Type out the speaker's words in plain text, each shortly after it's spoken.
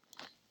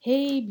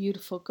Hey,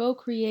 beautiful co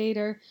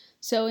creator.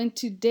 So, in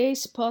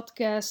today's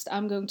podcast,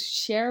 I'm going to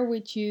share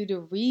with you the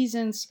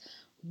reasons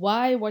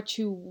why what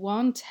you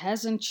want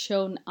hasn't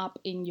shown up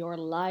in your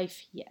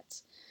life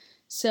yet.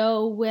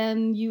 So,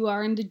 when you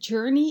are in the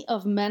journey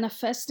of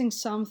manifesting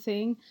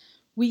something,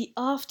 we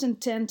often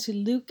tend to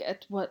look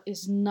at what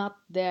is not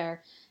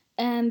there.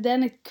 And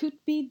then it could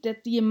be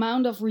that the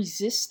amount of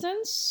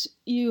resistance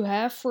you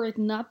have for it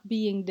not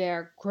being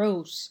there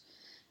grows,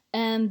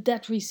 and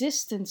that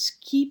resistance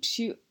keeps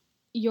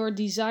your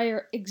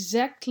desire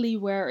exactly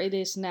where it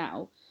is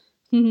now,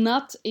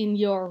 not in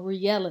your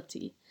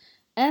reality.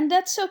 And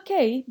that's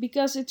okay,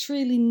 because it's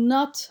really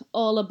not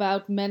all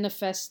about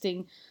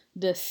manifesting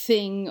the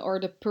thing or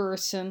the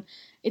person.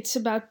 It's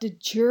about the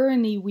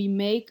journey we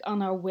make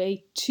on our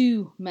way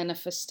to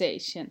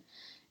manifestation.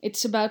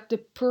 It's about the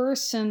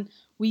person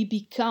we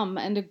become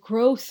and the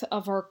growth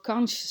of our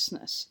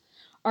consciousness.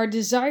 Our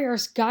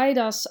desires guide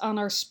us on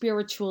our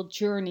spiritual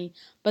journey,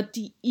 but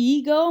the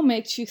ego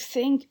makes you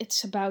think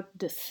it's about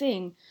the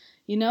thing,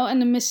 and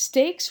the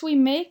mistakes we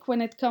make when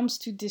it comes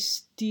to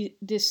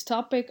this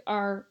topic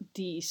are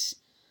these.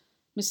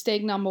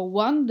 Mistake number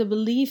one, the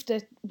belief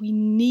that we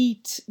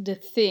need the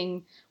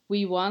thing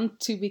we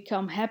want to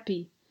become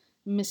happy.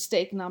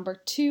 Mistake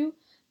number two,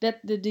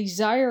 that the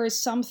desire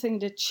is something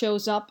that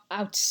shows up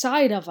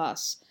outside of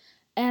us.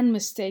 And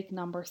mistake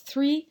number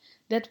three,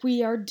 that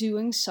we are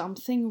doing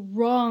something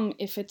wrong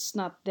if it's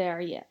not there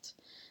yet.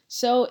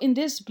 So, in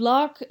this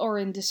blog or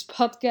in this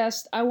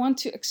podcast, I want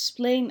to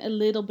explain a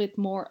little bit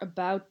more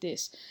about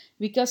this.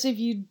 Because if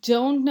you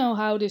don't know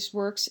how this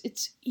works,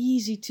 it's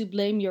easy to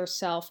blame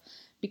yourself,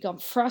 become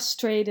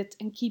frustrated,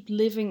 and keep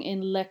living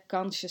in lack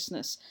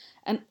consciousness.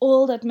 And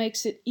all that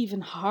makes it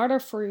even harder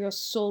for your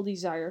soul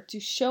desire to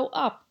show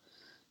up.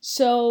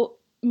 So,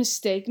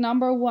 mistake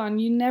number one,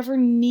 you never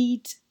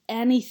need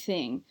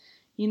anything.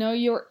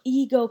 Your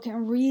ego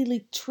can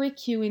really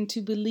trick you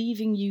into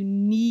believing you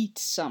need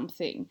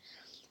something.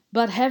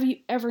 But have you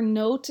ever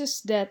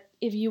noticed that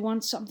if you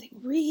want something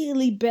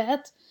really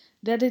bad,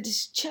 that it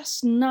is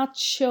just not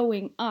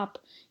showing up?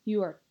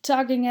 You are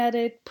tugging at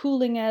it,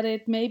 pulling at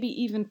it, maybe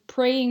even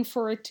praying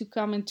for it to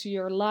come into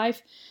your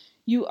life.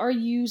 You are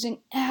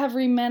using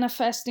every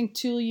manifesting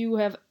tool you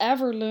have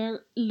ever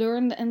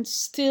learned, and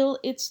still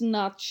it's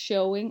not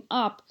showing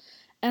up.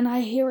 And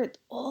I hear it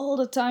all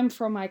the time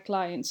from my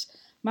clients.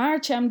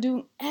 Maartje, I'm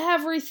doing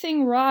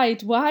everything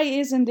right. Why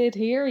isn't it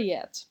here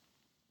yet?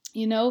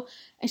 And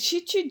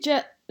should you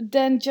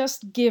then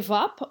just give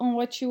up on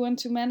what you want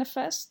to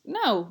manifest?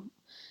 No,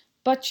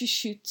 but you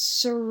should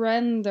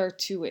surrender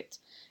to it.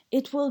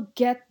 It will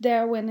get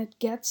there when it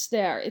gets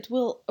there. It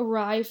will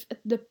arrive at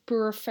the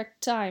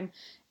perfect time.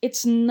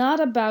 It's not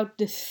about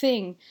the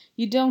thing.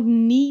 You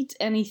don't need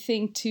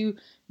anything to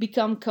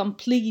become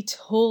complete,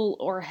 whole,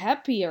 or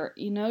happier.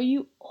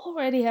 You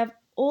already have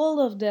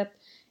all of that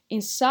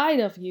inside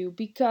of you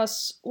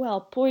because, well,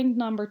 point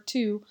number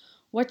two,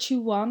 what you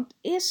want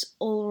is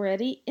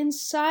already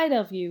inside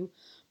of you.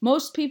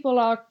 Most people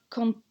are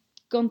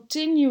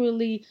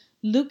continually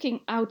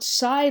looking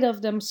outside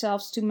of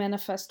themselves to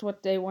manifest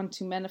what they want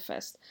to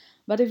manifest.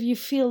 But if you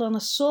feel on a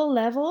soul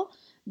level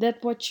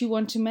that what you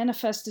want to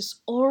manifest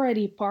is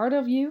already part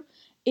of you,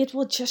 it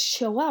will just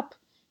show up.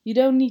 You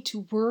don't need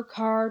to work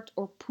hard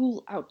or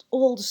pull out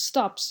all the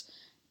stops.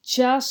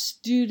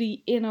 Just do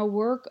the inner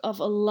work of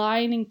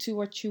aligning to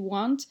what you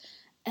want,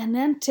 and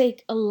then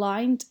take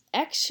aligned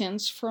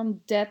actions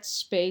from that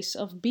space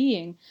of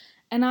being.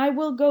 And I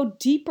will go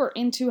deeper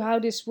into how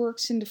this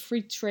works in the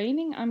free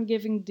training I'm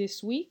giving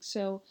this week.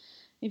 So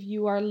if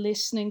you are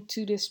listening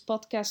to this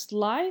podcast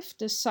live,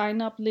 the sign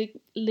up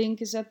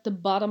link is at the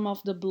bottom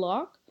of the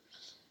blog.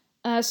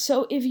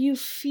 So if you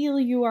feel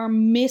you are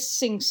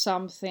missing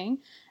something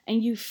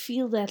and you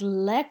feel that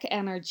lack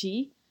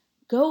energy,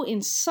 go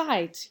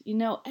inside.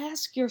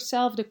 Ask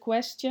yourself the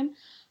question,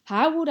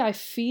 how would I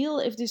feel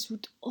if this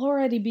would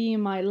already be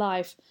in my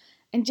life?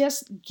 And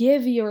just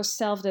give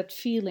yourself that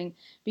feeling,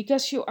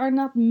 because you are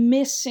not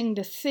missing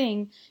the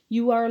thing,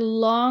 you are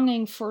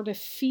longing for the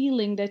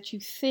feeling that you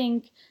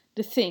think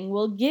the thing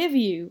will give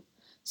you.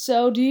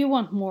 So, do you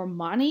want more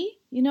money?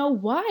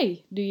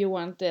 Why do you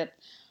want that?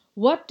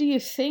 What do you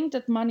think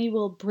that money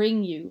will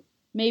bring you?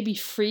 Maybe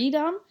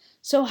freedom?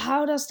 So,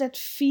 how does that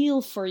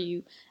feel for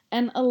you?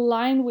 And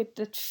align with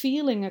that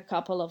feeling a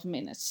couple of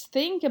minutes.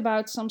 Think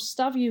about some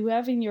stuff you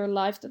have in your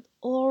life that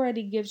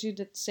already gives you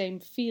that same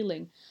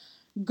feeling.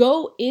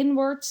 Go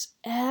inwards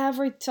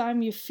every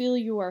time you feel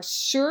you are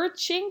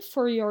searching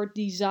for your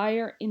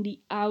desire in the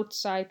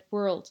outside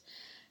world.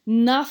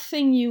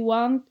 Nothing you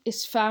want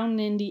is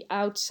found in the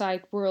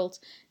outside world.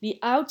 The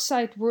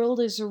outside world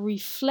is a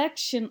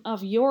reflection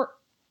of your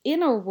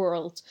inner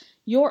world,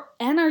 your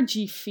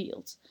energy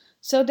field.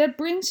 So that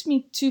brings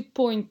me to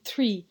point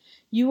three.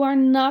 You are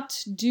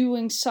not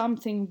doing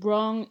something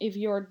wrong if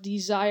your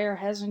desire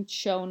hasn't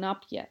shown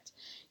up yet.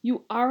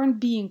 You aren't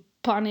being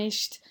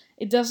punished.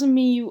 It doesn't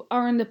mean you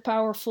aren't a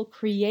powerful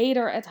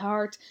creator at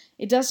heart.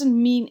 It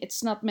doesn't mean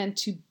it's not meant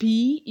to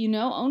be,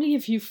 only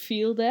if you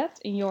feel that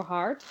in your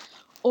heart.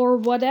 or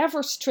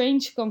whatever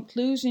strange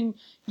conclusion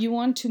you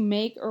want to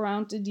make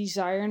around the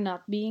desire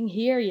not being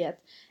here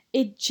yet.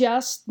 It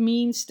just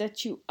means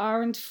that you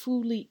aren't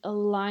fully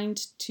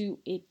aligned to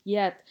it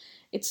yet.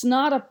 It's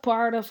not a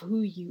part of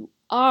who you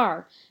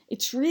are.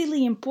 It's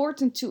really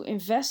important to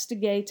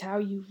investigate how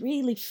you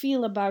really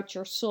feel about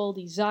your soul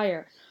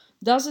desire.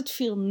 Does it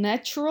feel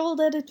natural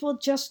that it will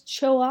just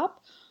show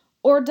up?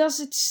 Or does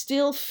it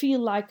still feel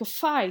like a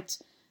fight?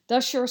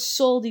 Does your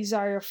soul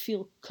desire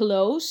feel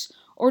close?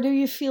 Or do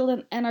you feel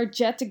an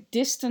energetic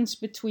distance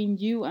between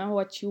you and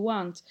what you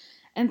want?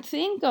 And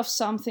think of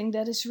something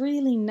that is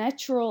really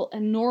natural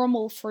and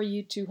normal for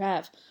you to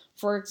have.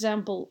 For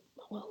example,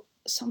 well,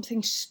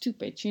 something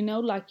stupid,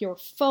 like your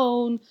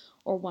phone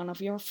or one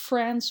of your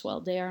friends. Well,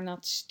 they are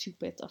not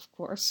stupid, of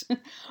course.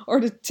 Or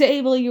the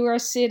table you are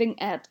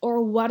sitting at,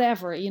 or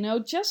whatever,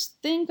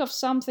 Just think of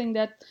something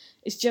that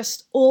is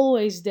just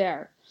always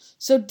there.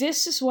 So,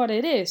 this is what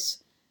it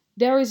is.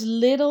 There is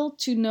little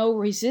to no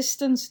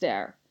resistance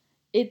there.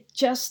 It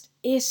just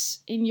is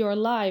in your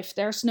life.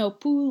 There's no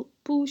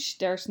push,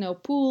 there's no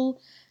pull.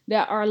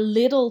 There are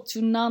little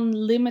to none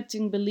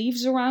limiting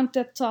beliefs around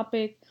that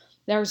topic.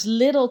 There's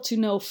little to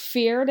no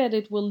fear that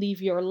it will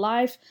leave your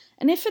life.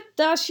 And if it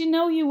does,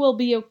 you will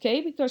be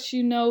okay, because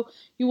you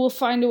will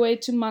find a way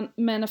to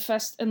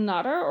manifest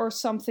another or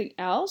something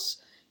else.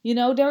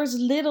 There's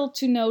little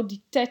to no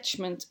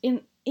detachment.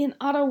 In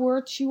other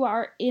words, you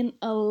are in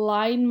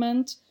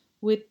alignment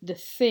with the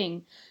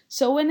thing.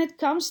 So when it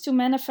comes to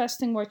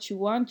manifesting what you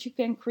want, you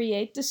can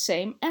create the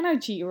same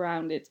energy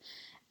around it.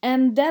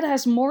 And that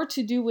has more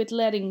to do with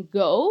letting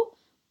go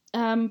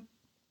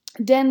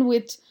than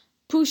with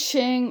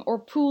pushing or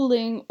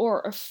pulling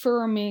or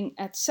affirming,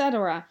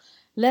 etc.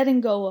 Letting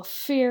go of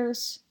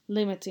fears,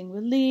 limiting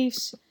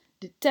beliefs,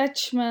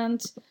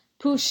 detachment,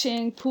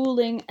 pushing,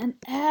 pulling, and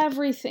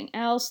everything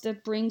else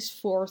that brings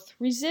forth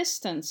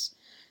resistance.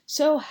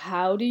 So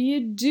how do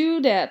you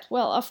do that?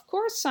 Well, of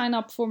course, sign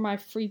up for my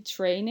free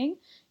training.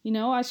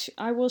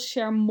 I will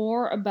share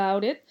more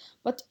about it,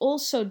 but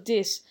also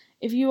this.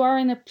 If you are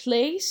in a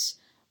place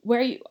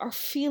where you are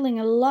feeling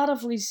a lot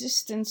of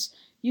resistance,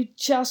 you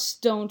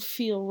just don't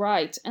feel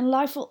right. And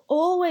life will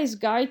always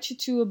guide you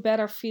to a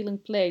better feeling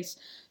place.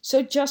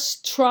 So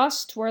just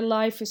trust where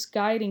life is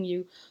guiding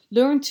you.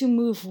 Learn to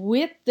move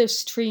with the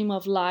stream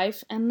of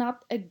life and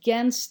not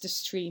against the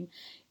stream.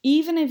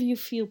 Even if you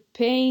feel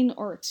pain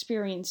or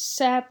experience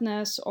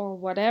sadness or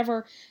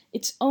whatever,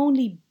 it's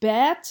only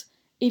bad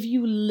if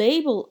you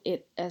label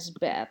it as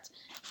bad.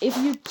 If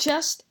you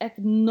just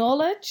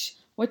acknowledge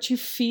what you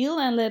feel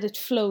and let it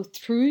flow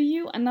through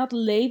you and not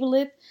label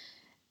it,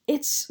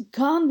 it's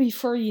gone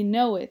before you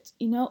know it.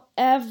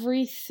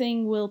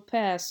 Everything will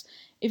pass.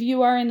 If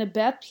you are in a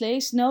bad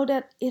place, know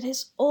that it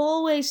is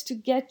always to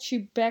get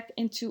you back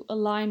into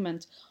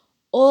alignment.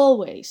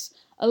 Always.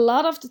 A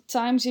lot of the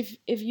times, if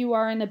you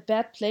are in a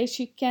bad place,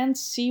 you can't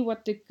see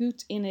what the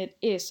good in it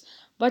is.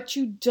 But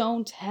you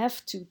don't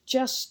have to.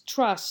 Just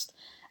trust.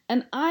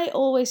 And I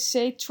always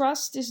say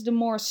trust is the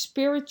most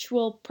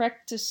spiritual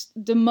practice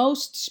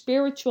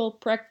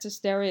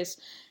there is.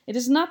 It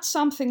is not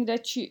something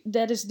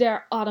that is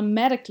there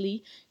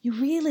automatically. You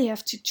really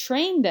have to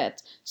train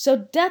that.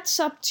 So that's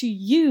up to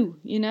you,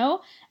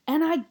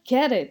 And I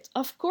get it.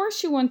 Of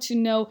course you want to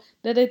know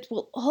that it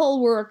will all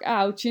work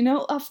out,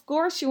 Of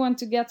course you want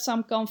to get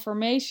some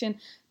confirmation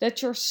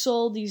that your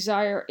soul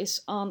desire is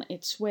on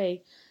its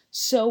way.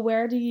 So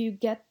where do you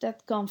get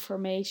that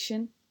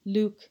confirmation?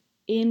 Look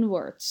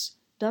inwards.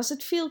 Does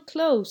it feel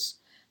close?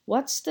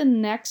 What's the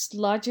next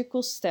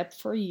logical step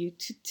for you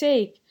to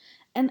take?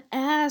 And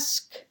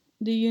ask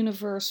the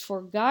universe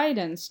for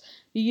guidance.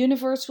 The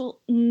universe will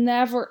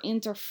never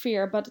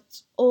interfere, but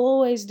it's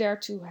always there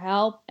to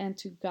help and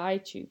to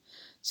guide you.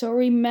 So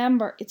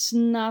remember, it's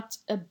not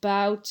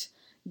about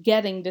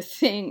getting the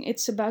thing,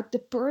 it's about the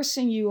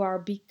person you are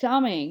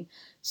becoming.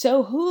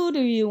 So who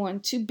do you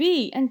want to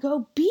be? And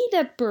go be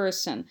that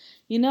person.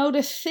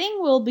 The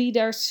thing will be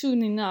there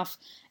soon enough.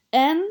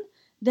 And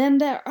then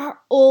there are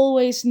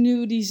always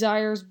new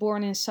desires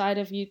born inside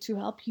of you to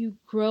help you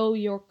grow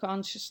your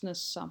consciousness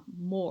some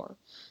more.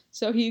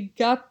 So you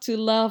got to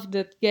love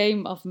that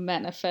game of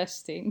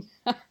manifesting.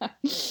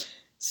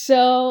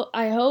 So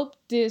I hope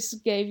this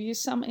gave you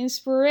some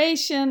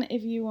inspiration.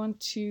 If you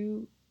want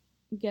to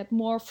get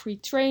more free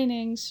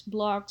trainings,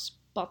 blogs,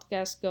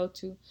 podcasts, go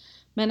to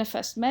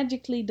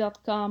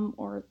manifestmagically.com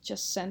or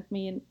just send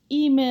me an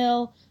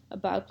email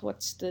about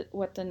what the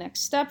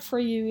next step for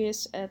you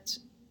is at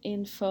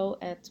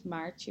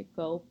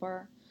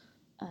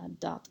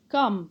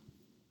info@maartjekoper.com.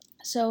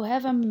 So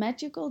have a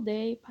magical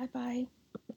day. Bye bye.